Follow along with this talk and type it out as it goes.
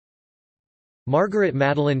Margaret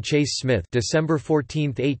Madeline Chase Smith (December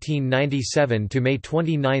 14, 1897 to May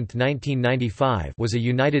 29, 1995) was a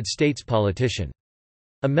United States politician.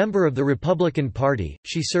 A member of the Republican Party,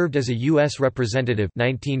 she served as a U.S. Representative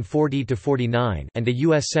 (1940–49) and a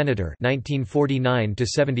U.S. Senator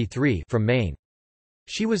 (1949–73) from Maine.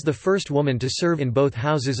 She was the first woman to serve in both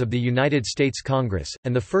houses of the United States Congress,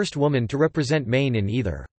 and the first woman to represent Maine in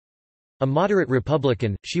either. A moderate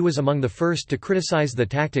Republican, she was among the first to criticize the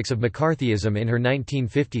tactics of McCarthyism in her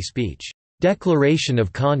 1950 speech, "Declaration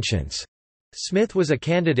of Conscience." Smith was a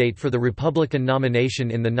candidate for the Republican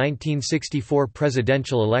nomination in the 1964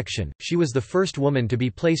 presidential election. She was the first woman to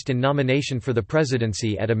be placed in nomination for the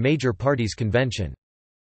presidency at a major party's convention.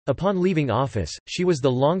 Upon leaving office, she was the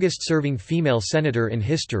longest-serving female senator in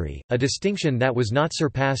history, a distinction that was not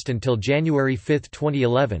surpassed until January 5,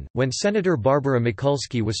 2011, when Senator Barbara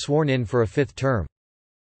Mikulski was sworn in for a fifth term.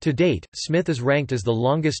 To date, Smith is ranked as the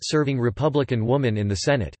longest-serving Republican woman in the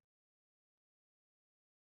Senate.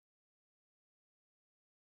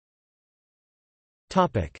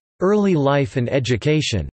 Early life and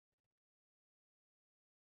education.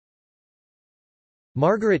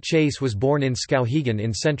 Margaret Chase was born in Skowhegan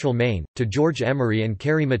in central Maine, to George Emery and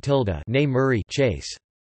Carrie Matilda née Murray Chase.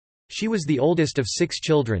 She was the oldest of 6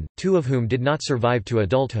 children, 2 of whom did not survive to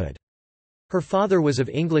adulthood. Her father was of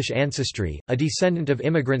English ancestry, a descendant of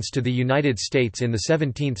immigrants to the United States in the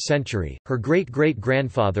 17th century. Her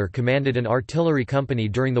great-great-grandfather commanded an artillery company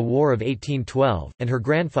during the War of 1812, and her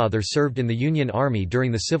grandfather served in the Union Army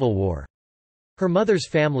during the Civil War. Her mother's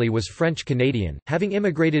family was French-Canadian, having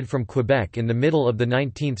immigrated from Quebec in the middle of the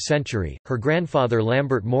 19th century. Her grandfather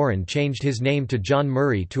Lambert Morin changed his name to John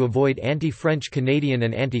Murray to avoid anti-French Canadian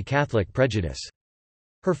and anti-Catholic prejudice.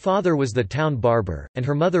 Her father was the town barber, and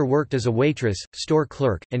her mother worked as a waitress, store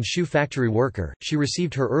clerk, and shoe factory worker. She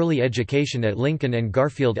received her early education at Lincoln and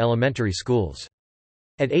Garfield elementary schools.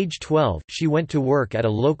 At age 12, she went to work at a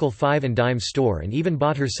local five-and-dime store and even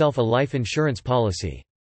bought herself a life insurance policy.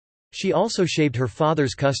 She also shaved her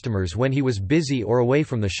father's customers when he was busy or away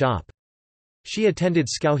from the shop. She attended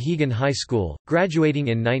Skowhegan High School, graduating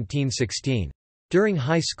in 1916. During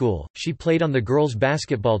high school, she played on the girls'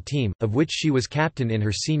 basketball team, of which she was captain in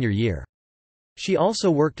her senior year. She also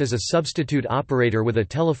worked as a substitute operator with a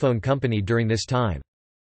telephone company during this time.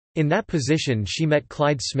 In that position she met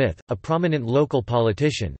Clyde Smith, a prominent local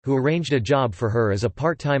politician, who arranged a job for her as a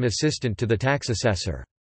part-time assistant to the tax assessor.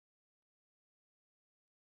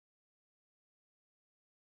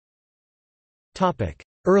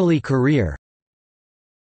 Early career.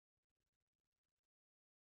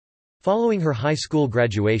 Following her high school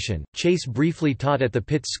graduation, Chase briefly taught at the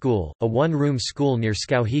Pitts School, a one-room school near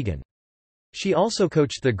Skowhegan. She also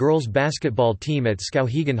coached the girls' basketball team at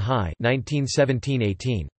Skowhegan High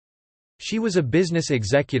 1917–18. She was a business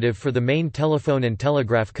executive for the Maine Telephone and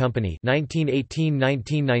Telegraph Company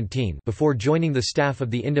 1918–1919 before joining the staff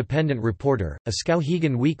of the Independent Reporter, a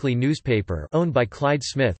Skowhegan weekly newspaper owned by Clyde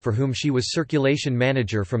Smith, for whom she was circulation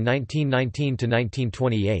manager from 1919 to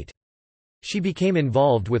 1928. She became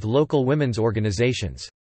involved with local women's organizations.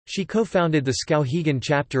 She co-founded the Skowhegan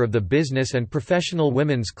chapter of the Business and Professional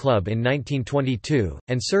Women's Club in 1922,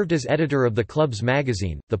 and served as editor of the club's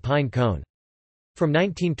magazine, The Pine Cone. From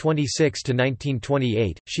 1926 to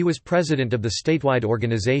 1928, she was president of the statewide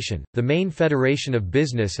organization, the Maine Federation of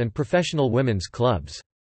Business and Professional Women's Clubs.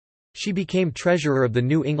 She became treasurer of the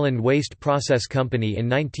New England Waste Process Company in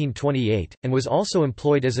 1928, and was also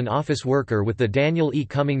employed as an office worker with the Daniel E.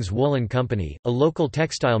 Cummings Woolen Company, a local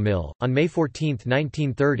textile mill. On May 14,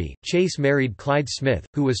 1930, Chase married Clyde Smith,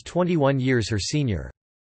 who was 21 years her senior.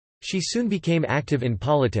 She soon became active in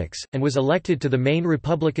politics, and was elected to the Maine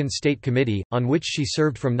Republican State Committee, on which she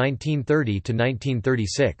served from 1930 to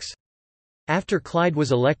 1936. After Clyde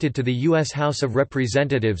was elected to the U.S. House of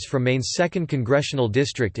Representatives from Maine's 2nd Congressional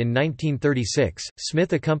District in 1936,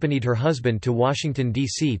 Smith accompanied her husband to Washington,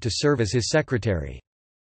 D.C. to serve as his secretary.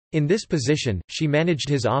 In this position, she managed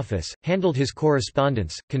his office, handled his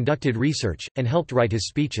correspondence, conducted research, and helped write his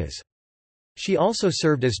speeches. She also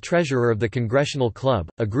served as treasurer of the Congressional Club,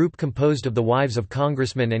 a group composed of the wives of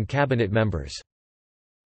congressmen and cabinet members.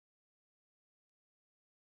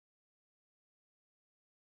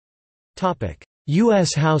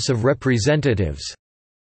 U.S. House of Representatives.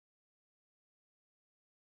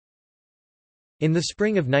 In the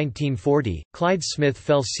spring of 1940, Clyde Smith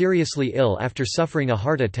fell seriously ill after suffering a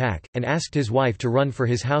heart attack, and asked his wife to run for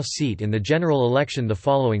his House seat in the general election the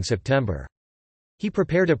following September. He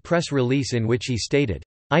prepared a press release in which he stated,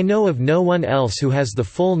 "I know of no one else who has the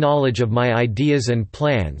full knowledge of my ideas and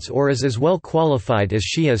plans or is as well qualified as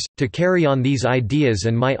she is, to carry on these ideas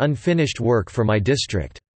and my unfinished work for my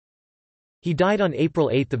district." He died on April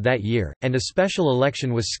 8 of that year, and a special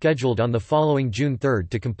election was scheduled on the following June 3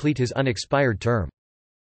 to complete his unexpired term.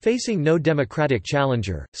 Facing no Democratic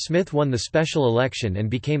challenger, Smith won the special election and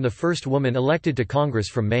became the first woman elected to Congress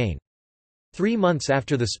from Maine. 3 months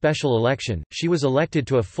after the special election, she was elected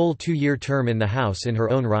to a full 2-year term in the House in her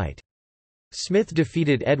own right. Smith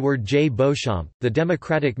defeated Edward J. Beauchamp, the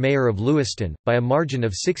Democratic mayor of Lewiston, by a margin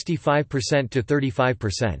of 65% to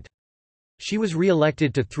 35%. She was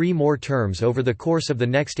re-elected to 3 more terms over the course of the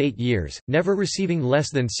next 8 years, never receiving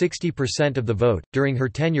less than 60% of the vote. During her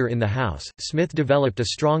tenure in the House, Smith developed a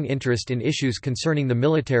strong interest in issues concerning the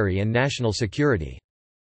military and national security.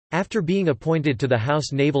 After being appointed to the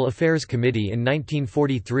House Naval Affairs Committee in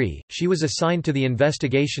 1943, she was assigned to the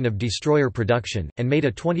investigation of destroyer production, and made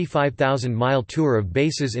a 25,000-mile tour of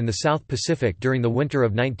bases in the South Pacific during the winter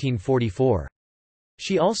of 1944.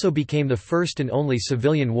 She also became the first and only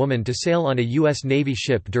civilian woman to sail on a U.S. Navy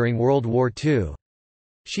ship during World War II.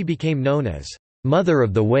 She became known as "Mother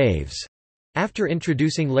of the Waves" after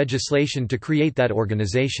introducing legislation to create that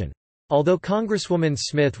organization. Although Congresswoman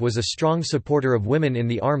Smith was a strong supporter of women in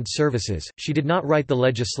the armed services, she did not write the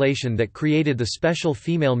legislation that created the special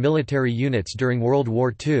female military units during World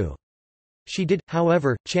War II. She did,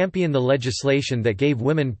 however, champion the legislation that gave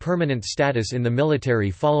women permanent status in the military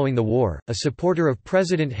following the war. A supporter of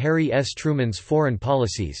President Harry S. Truman's foreign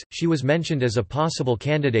policies, she was mentioned as a possible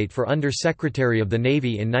candidate for Under Secretary of the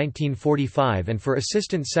Navy in 1945 and for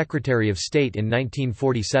Assistant Secretary of State in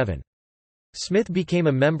 1947. Smith became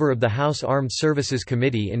a member of the House Armed Services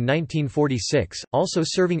Committee in 1946, also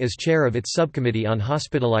serving as chair of its subcommittee on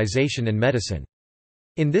hospitalization and medicine.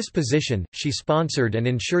 In this position, she sponsored and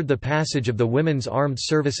ensured the passage of the Women's Armed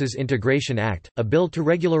Services Integration Act, a bill to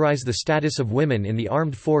regularize the status of women in the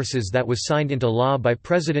armed forces that was signed into law by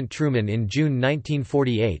President Truman in June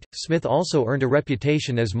 1948. Smith also earned a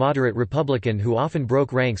reputation as moderate Republican who often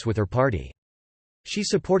broke ranks with her party. She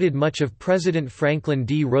supported much of President Franklin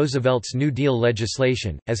D. Roosevelt's New Deal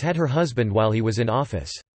legislation, as had her husband while he was in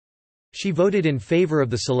office. She voted in favor of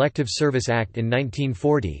the Selective Service Act in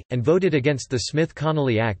 1940, and voted against the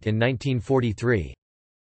Smith-Connolly Act in 1943.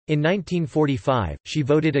 In 1945, she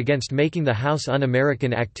voted against making the House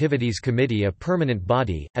Un-American Activities Committee a permanent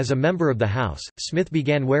body. As a member of the House, Smith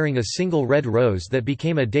began wearing a single red rose that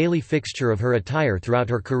became a daily fixture of her attire throughout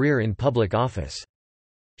her career in public office.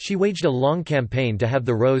 She waged a long campaign to have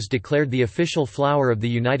the rose declared the official flower of the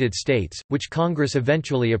United States, which Congress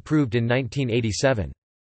eventually approved in 1987.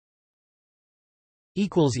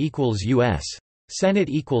 U.S. Senate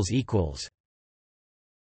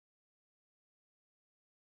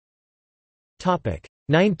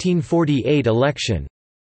 1948 election.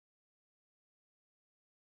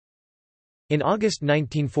 In August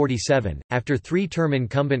 1947, after 3-term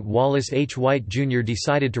incumbent Wallace H. White Jr.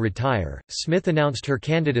 decided to retire, Smith announced her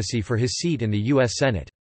candidacy for his seat in the U.S. Senate.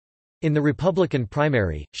 In the Republican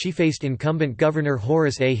primary, she faced incumbent Governor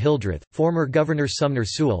Horace A. Hildreth, former Governor Sumner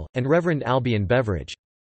Sewell, and Reverend Albion Beveridge.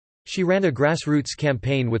 She ran a grassroots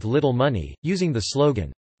campaign with little money, using the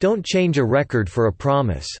slogan, "Don't change a record for a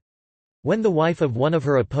promise." When the wife of one of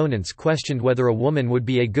her opponents questioned whether a woman would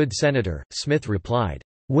be a good senator, Smith replied,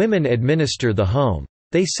 "Women administer the home.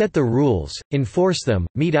 They set the rules, enforce them,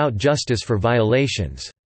 mete out justice for violations.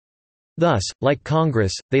 Thus, like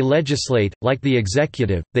Congress, they legislate, like the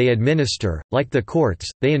executive, they administer, like the courts,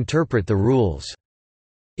 they interpret the rules.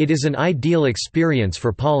 It is an ideal experience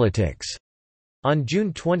for politics." On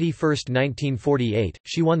June 21, 1948,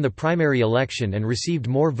 she won the primary election and received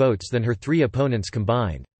more votes than her 3 opponents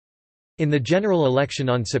combined. In the general election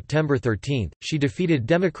on September 13, she defeated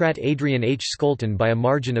Democrat Adrian H. Skolton by a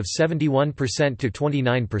margin of 71% to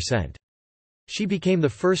 29%. She became the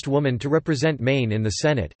first woman to represent Maine in the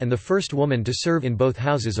Senate, and the first woman to serve in both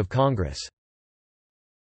houses of Congress.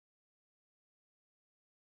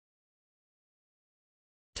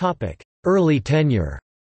 Early tenure.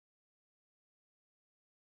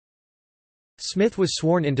 Smith was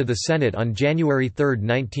sworn into the Senate on January 3,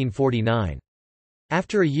 1949.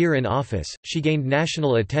 After a year in office, she gained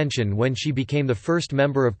national attention when she became the first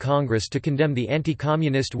member of Congress to condemn the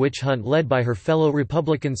anti-communist witch hunt led by her fellow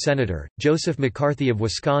Republican Senator, Joseph McCarthy of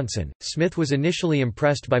Wisconsin. Smith was initially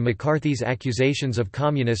impressed by McCarthy's accusations of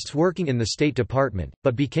communists working in the State Department,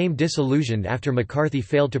 but became disillusioned after McCarthy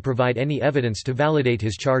failed to provide any evidence to validate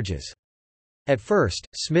his charges. At first,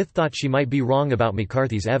 Smith thought she might be wrong about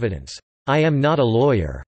McCarthy's evidence. "I am not a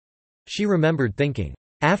lawyer," she remembered thinking.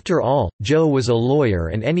 "After all, Joe was a lawyer,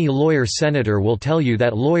 and any lawyer senator will tell you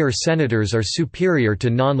that lawyer senators are superior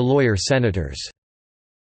to non-lawyer senators."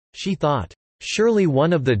 She thought, "Surely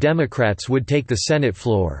one of the Democrats would take the Senate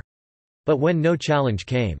floor." But when no challenge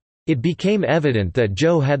came, "It became evident that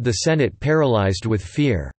Joe had the Senate paralyzed with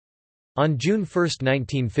fear." On June 1,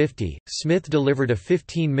 1950, Smith delivered a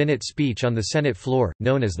 15-minute speech on the Senate floor,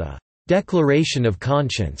 known as the Declaration of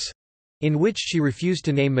Conscience, in which she refused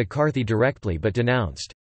to name McCarthy directly but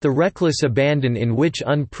denounced the reckless abandon in which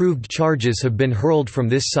unproved charges have been hurled from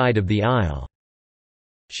this side of the aisle.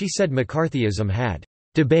 She said McCarthyism had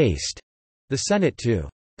debased the Senate to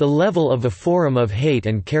the level of a forum of hate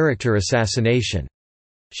and character assassination.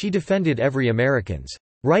 She defended every American's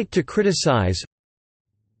right to criticize,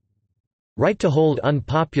 right to hold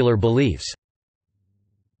unpopular beliefs,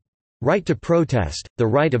 right to protest, the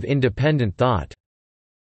right of independent thought.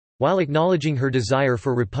 While acknowledging her desire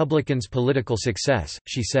for Republicans' political success,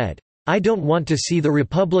 she said, "I don't want to see the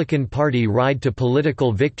Republican Party ride to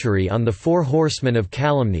political victory on the four horsemen of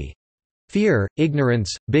calumny: fear,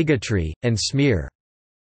 ignorance, bigotry, and smear."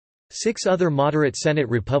 6 other moderate Senate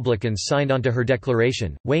Republicans signed onto her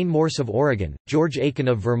declaration: Wayne Morse of Oregon, George Aiken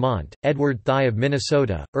of Vermont, Edward Thye of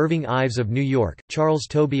Minnesota, Irving Ives of New York, Charles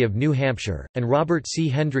Tobey of New Hampshire, and Robert C.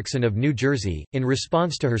 Hendrickson of New Jersey. In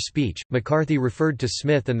response to her speech, McCarthy referred to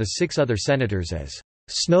Smith and the 6 other senators as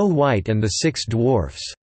Snow White and the 6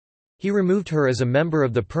 Dwarfs. He removed her as a member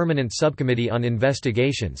of the Permanent Subcommittee on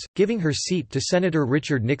Investigations, giving her seat to Senator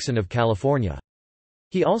Richard Nixon of California.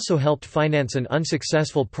 He also helped finance an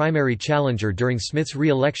unsuccessful primary challenger during Smith's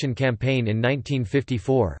re-election campaign in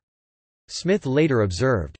 1954. Smith later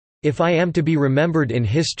observed, "If I am to be remembered in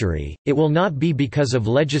history, it will not be because of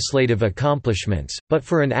legislative accomplishments, but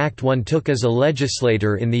for an act one took as a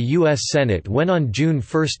legislator in the U.S. Senate when on June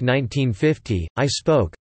 1, 1950, I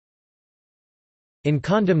spoke in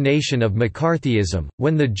condemnation of McCarthyism,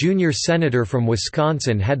 when the junior senator from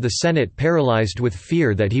Wisconsin had the Senate paralyzed with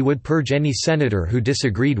fear that he would purge any senator who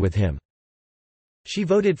disagreed with him." She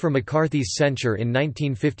voted for McCarthy's censure in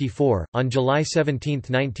 1954. On July 17,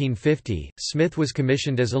 1950, Smith was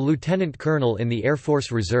commissioned as a lieutenant colonel in the Air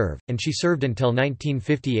Force Reserve, and she served until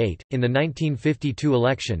 1958. In the 1952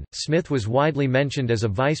 election, Smith was widely mentioned as a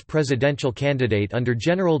vice presidential candidate under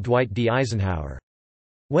General Dwight D. Eisenhower.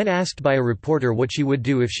 When asked by a reporter what she would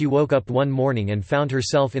do if she woke up one morning and found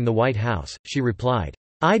herself in the White House, she replied,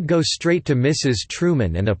 "I'd go straight to Mrs.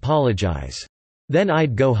 Truman and apologize. Then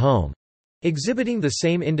I'd go home." Exhibiting the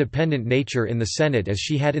same independent nature in the Senate as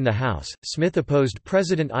she had in the House, Smith opposed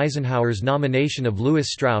President Eisenhower's nomination of Lewis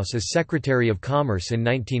Strauss as Secretary of Commerce in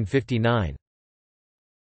 1959.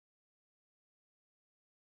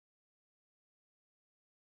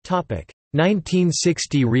 Topic: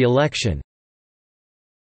 1960 re-election.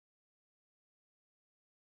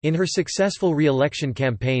 In her successful re-election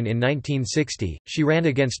campaign in 1960, she ran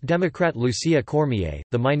against Democrat Lucia Cormier,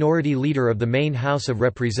 the minority leader of the Maine House of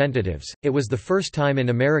Representatives. It was the first time in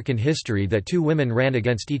American history that 2 women ran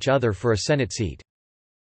against each other for a Senate seat.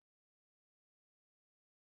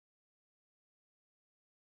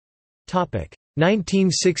 Topic: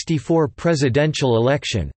 1964 presidential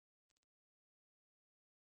election.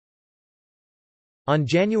 On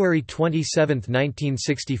January 27,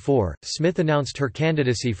 1964, Smith announced her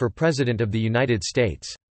candidacy for President of the United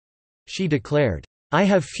States. She declared, "I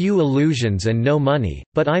have few illusions and no money,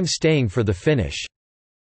 but I'm staying for the finish.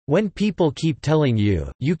 When people keep telling you,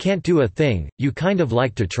 you can't do a thing, you kind of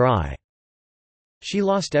like to try." She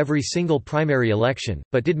lost every single primary election,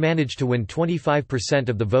 but did manage to win 25%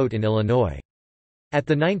 of the vote in Illinois. At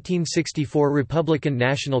the 1964 Republican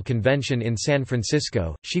National Convention in San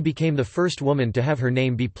Francisco, she became the first woman to have her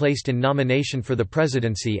name be placed in nomination for the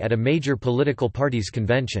presidency at a major political party's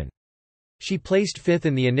convention. She placed 5th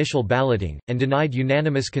in the initial balloting, and denied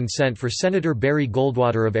unanimous consent for Senator Barry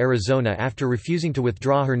Goldwater of Arizona after refusing to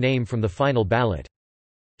withdraw her name from the final ballot.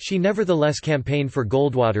 She nevertheless campaigned for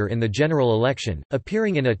Goldwater in the general election,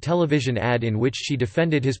 appearing in a television ad in which she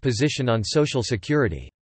defended his position on Social Security.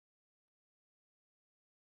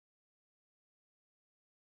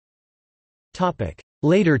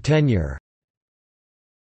 Later tenure.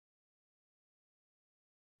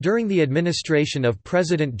 During the administration of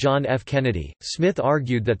President John F. Kennedy, Smith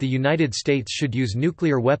argued that the United States should use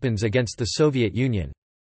nuclear weapons against the Soviet Union.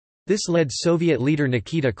 This led Soviet leader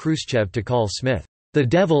Nikita Khrushchev to call Smith, "the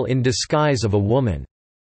devil in disguise of a woman,"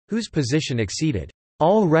 whose position exceeded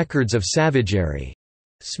all records of savagery.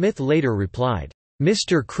 Smith later replied,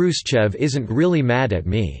 "Mr. Khrushchev isn't really mad at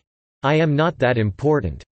me. I am not that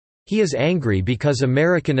important. He is angry because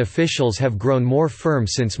American officials have grown more firm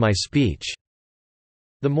since my speech."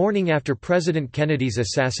 The morning after President Kennedy's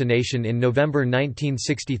assassination in November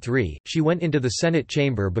 1963, she went into the Senate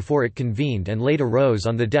chamber before it convened and laid a rose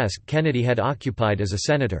on the desk Kennedy had occupied as a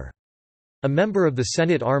senator. A member of the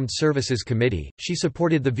Senate Armed Services Committee, she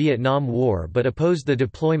supported the Vietnam War but opposed the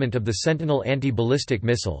deployment of the Sentinel anti-ballistic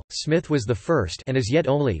missile. Smith was the first and as yet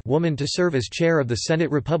only woman to serve as chair of the Senate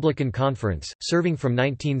Republican Conference, serving from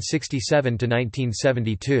 1967 to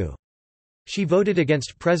 1972. She voted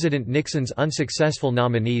against President Nixon's unsuccessful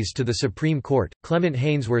nominees to the Supreme Court, Clement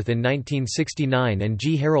Haynsworth in 1969 and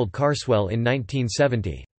G. Harold Carswell in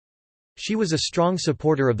 1970. She was a strong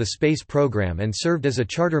supporter of the space program and served as a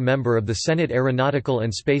charter member of the Senate Aeronautical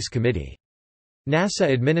and Space Committee.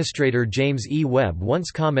 NASA Administrator James E. Webb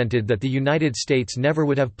once commented that the United States never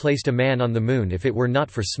would have placed a man on the Moon if it were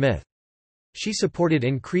not for Smith. She supported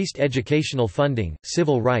increased educational funding,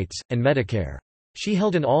 civil rights, and Medicare. She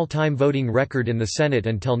held an all-time voting record in the Senate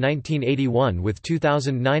until 1981 with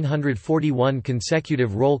 2,941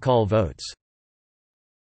 consecutive roll call votes.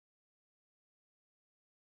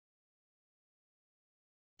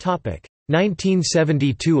 Topic: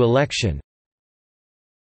 1972 election.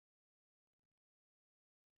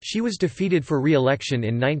 She was defeated for re-election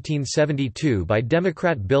in 1972 by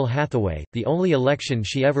Democrat Bill Hathaway, the only election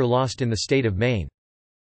she ever lost in the state of Maine.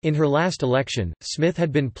 In her last election, Smith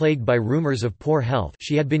had been plagued by rumors of poor health.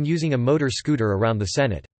 She had been using a motor scooter around the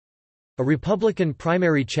Senate. A Republican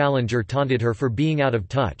primary challenger taunted her for being out of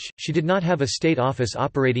touch. She did not have a state office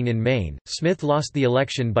operating in Maine. Smith lost the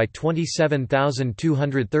election by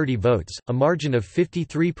 27,230 votes, a margin of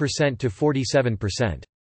 53% to 47%.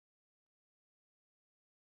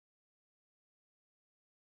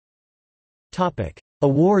 Topic: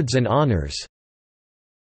 Awards and honors.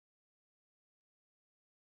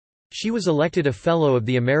 She was elected a Fellow of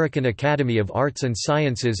the American Academy of Arts and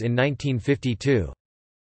Sciences in 1952.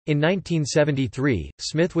 In 1973,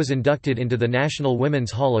 Smith was inducted into the National Women's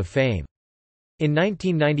Hall of Fame. In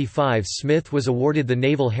 1995, Smith was awarded the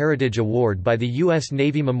Naval Heritage Award by the U.S.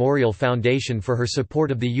 Navy Memorial Foundation for her support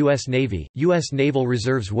of the U.S. Navy, U.S. Naval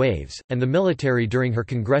Reserve's WAVES, and the military during her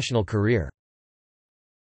congressional career.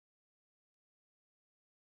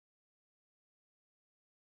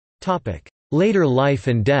 Later life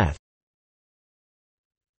and death.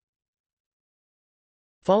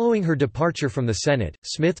 Following her departure from the Senate,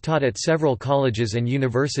 Smith taught at several colleges and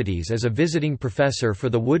universities as a visiting professor for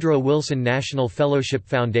the Woodrow Wilson National Fellowship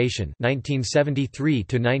Foundation 1973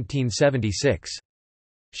 to 1976.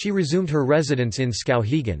 She resumed her residence in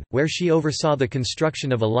Skowhegan, where she oversaw the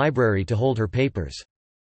construction of a library to hold her papers.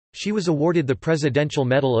 She was awarded the Presidential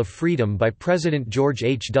Medal of Freedom by President George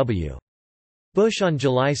H.W. Bush on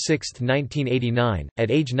July 6, 1989. At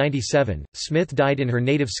age 97, Smith died in her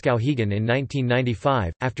native Skowhegan in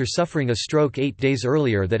 1995, after suffering a stroke 8 days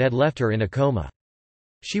earlier that had left her in a coma.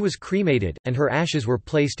 She was cremated, and her ashes were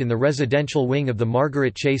placed in the residential wing of the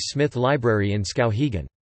Margaret Chase Smith Library in Skowhegan.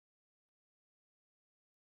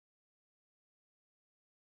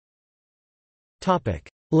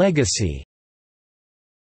 Legacy.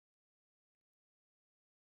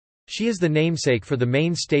 She is the namesake for the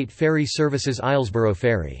Maine State Ferry Service's Islesboro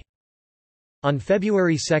Ferry. On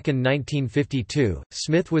February 2, 1952,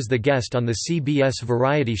 Smith was the guest on the CBS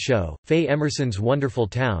variety show, Faye Emerson's Wonderful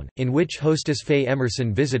Town, in which hostess Faye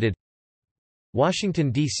Emerson visited Washington,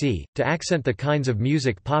 D.C., to accent the kinds of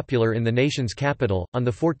music popular in the nation's capital. On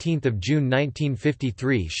 14 June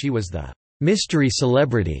 1953 she was the mystery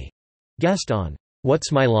celebrity guest on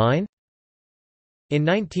What's My Line? In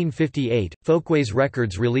 1958, Folkways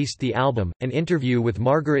Records released the album, An Interview with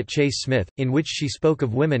Margaret Chase Smith, in which she spoke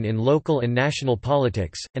of women in local and national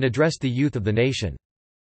politics, and addressed the youth of the nation.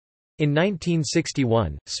 In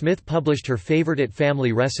 1961, Smith published her favorite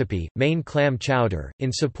family recipe, Maine clam chowder,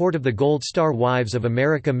 in support of the Gold Star Wives of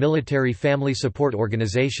America Military Family Support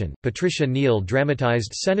Organization. Patricia Neal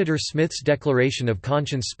dramatized Senator Smith's declaration of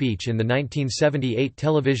conscience speech in the 1978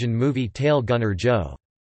 television movie Tail Gunner Joe.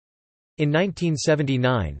 In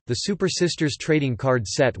 1979, the Super Sisters trading card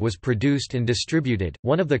set was produced and distributed.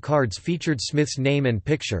 One of the cards featured Smith's name and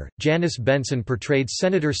picture. Janice Benson portrayed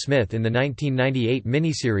Senator Smith in the 1998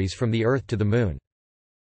 miniseries From the Earth to the Moon.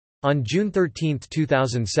 On June 13,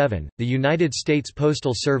 2007, the United States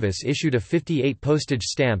Postal Service issued a 58 postage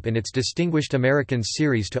stamp in its Distinguished Americans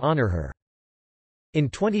series to honor her. In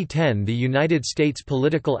 2010, the United States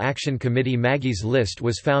Political Action Committee Maggie's List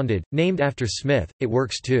was founded, named after Smith. It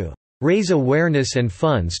works to raise awareness and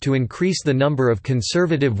funds to increase the number of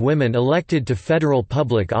conservative women elected to federal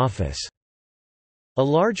public office. A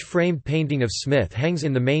large framed painting of Smith hangs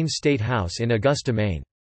in the Maine State House in Augusta, Maine.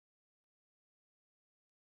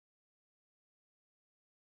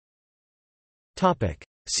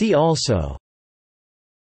 See also: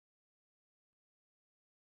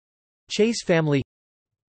 Chase family,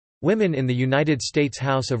 Women in the United States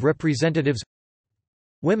House of Representatives,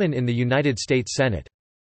 Women in the United States Senate.